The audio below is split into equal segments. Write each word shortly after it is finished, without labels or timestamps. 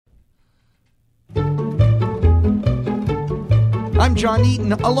I'm John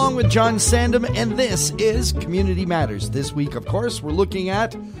Eaton, along with John Sandham, and this is Community Matters. This week, of course, we're looking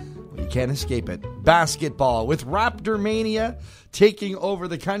at, you can't escape it, basketball. With Raptor Mania taking over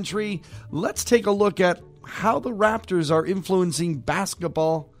the country, let's take a look at how the Raptors are influencing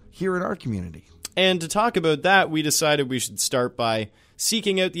basketball here in our community. And to talk about that, we decided we should start by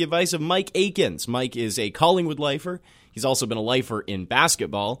seeking out the advice of Mike Akins. Mike is a Collingwood lifer. He's also been a lifer in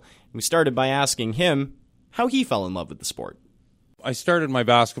basketball. We started by asking him how he fell in love with the sport. I started my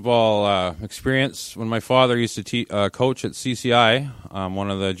basketball experience when my father used to coach at CCI, one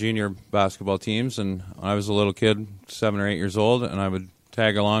of the junior basketball teams, and I was a little kid, 7 or 8 years old, and I would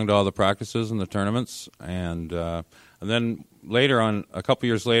tag along to all the practices and the tournaments. And then later on, a couple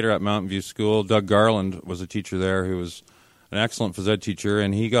years later at Mountain View School, Doug Garland was a teacher there who was an excellent phys ed teacher,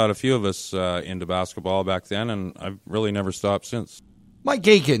 and he got a few of us into basketball back then, and I've really never stopped since. Mike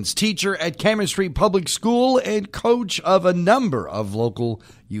Akins, teacher at Chemistry Public School and coach of a number of local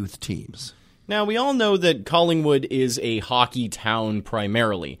youth teams. Now, we all know that Collingwood is a hockey town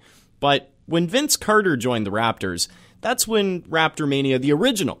primarily, but when Vince Carter joined the Raptors, that's when Raptor Mania, the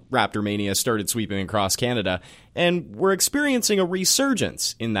original Raptor Mania, started sweeping across Canada, and we're experiencing a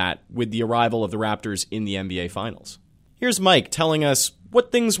resurgence in that with the arrival of the Raptors in the NBA Finals. Here's Mike telling us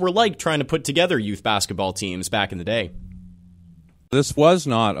what things were like trying to put together youth basketball teams back in the day. This was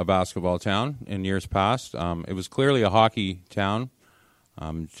not a basketball town in years past. It was clearly a hockey town.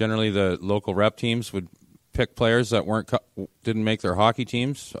 Generally, the local rep teams would pick players that didn't make their hockey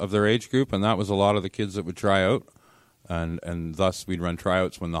teams of their age group, and that was a lot of the kids that would try out. And thus we'd run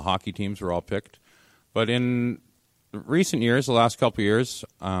tryouts when the hockey teams were all picked. But in recent years, the last couple of years,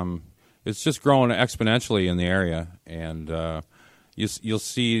 it's just grown exponentially in the area, and you'll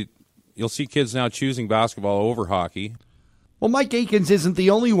see kids now choosing basketball over hockey. Well, Mike Akins isn't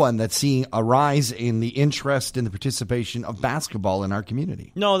the only one that's seeing a rise in the interest and the participation of basketball in our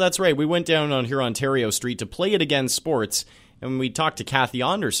community. No, that's right. We went down on here Ontario Street to Play It Again Sports, and we talked to Kathy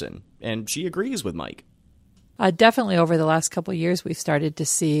Anderson, and she agrees with Mike. Definitely over the last couple of years, we've started to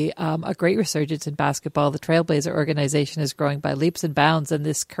see a great resurgence in basketball. The Trailblazer organization is growing by leaps and bounds, and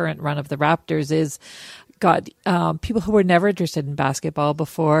this current run of the Raptors is got people who were never interested in basketball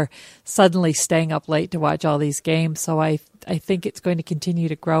before suddenly staying up late to watch all these games. So I think it's going to continue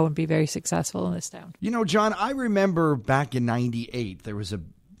to grow and be very successful in this town. You know, John, I remember back in '98, there was a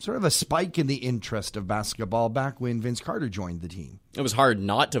sort of a spike in the interest of basketball back when Vince Carter joined the team. It was hard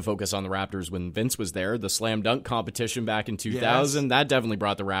not to focus on the Raptors when Vince was there. The slam dunk competition back in 2000, that definitely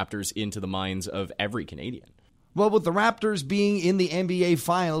brought the Raptors into the minds of every Canadian. Well, with the Raptors being in the NBA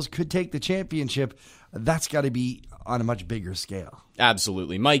Finals, could take the championship, that's got to be on a much bigger scale.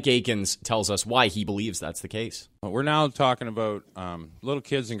 Absolutely. Mike Akins tells us why he believes that's the case. We're now talking about little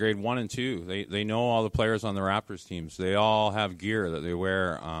kids in grade 1 and 2. They know all the players on the Raptors teams. They all have gear that they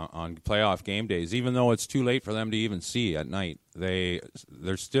wear on playoff game days, even though it's too late for them to even see at night. They're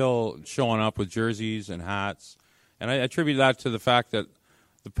still showing up with jerseys and hats. And I attribute that to the fact that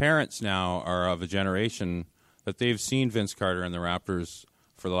the parents now are of a generation that they've seen Vince Carter and the Raptors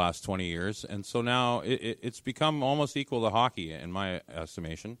for the last 20 years. And so now it's become almost equal to hockey, in my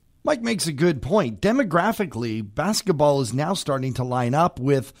estimation. Mike makes a good point. Demographically, basketball is now starting to line up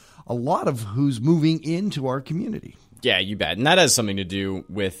with a lot of who's moving into our community. Yeah, you bet. And that has something to do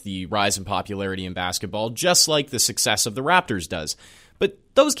with the rise in popularity in basketball, just like the success of the Raptors does. But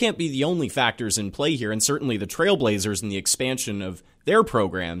those can't be the only factors in play here, and certainly the Trailblazers and the expansion of their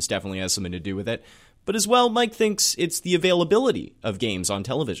programs definitely has something to do with it. But as well, Mike thinks it's the availability of games on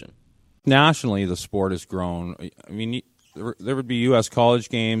television. Nationally, the sport has grown. I mean, there would be U.S. college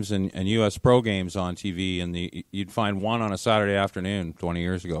games and U.S. pro games on TV, and you'd find one on a Saturday afternoon 20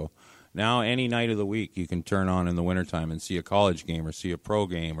 years ago. Now, any night of the week, you can turn on in the wintertime and see a college game or see a pro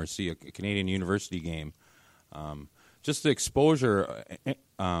game or see a Canadian university game. Just the exposure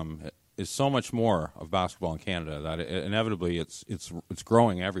is so much more of basketball in Canada that inevitably it's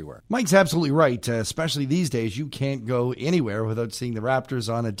growing everywhere. Mike's absolutely right. Especially these days, you can't go anywhere without seeing the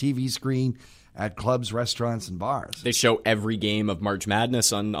Raptors on a TV screen at clubs, restaurants, and bars. They show every game of March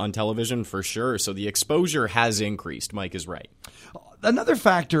Madness on television for sure, so the exposure has increased. Mike is right. Another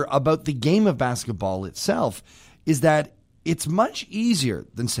factor about the game of basketball itself is that it's much easier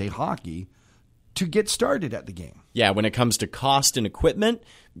than, say, hockey to get started at the game. Yeah, when it comes to cost and equipment,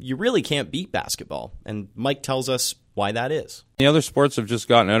 you really can't beat basketball. And Mike tells us why that is. The other sports have just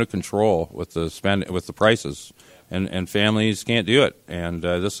gotten out of control with the prices, and families can't do it. And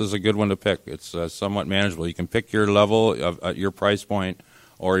this is a good one to pick. It's somewhat manageable. You can pick your level at your price point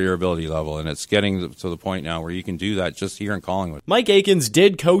or your ability level. And it's getting to the point now where you can do that just here in Collingwood. Mike Akins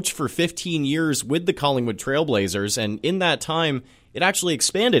did coach for 15 years with the Collingwood Trailblazers, and in that time, it actually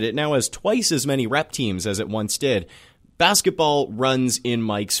expanded. It now has twice as many rep teams as it once did. Basketball runs in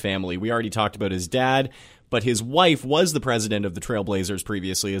Mike's family. We already talked about his dad, but his wife was the president of the Trailblazers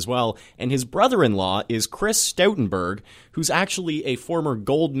previously as well, and his brother-in-law is Chris Stoutenberg, who's actually a former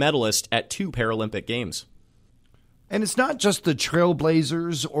gold medalist at 2 Paralympic Games. And it's not just the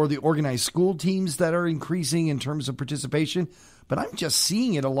Trailblazers or the organized school teams that are increasing in terms of participation, but I'm just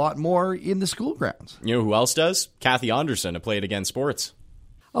seeing it a lot more in the school grounds. You know who else does? Kathy Anderson of Play It Again Sports.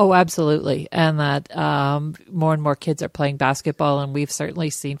 Oh, absolutely. And that more and more kids are playing basketball, and we've certainly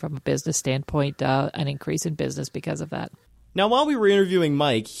seen from a business standpoint an increase in business because of that. Now, while we were interviewing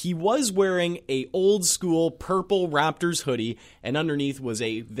Mike, he was wearing a old school purple Raptors hoodie, and underneath was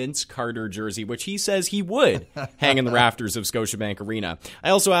a Vince Carter jersey, which he says he would hang in the rafters of Scotiabank Arena. I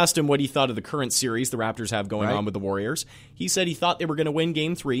also asked him what he thought of the current series the Raptors have going on with the Warriors. He said he thought they were going to win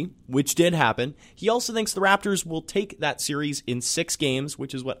Game 3, which did happen. He also thinks the Raptors will take that series in 6 games,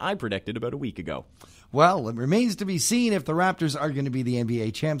 which is what I predicted about a week ago. Well, it remains to be seen if the Raptors are going to be the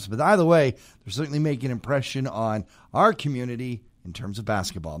NBA champs. But either way, they're certainly making an impression on our community in terms of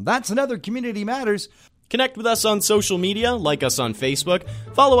basketball. That's another Community Matters. Connect with us on social media, like us on Facebook,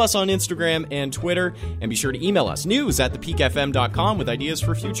 follow us on Instagram and Twitter, and be sure to email us, news@thepeakfm.com, with ideas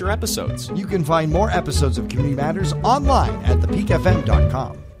for future episodes. You can find more episodes of Community Matters online at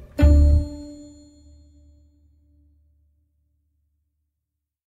thepeakfm.com.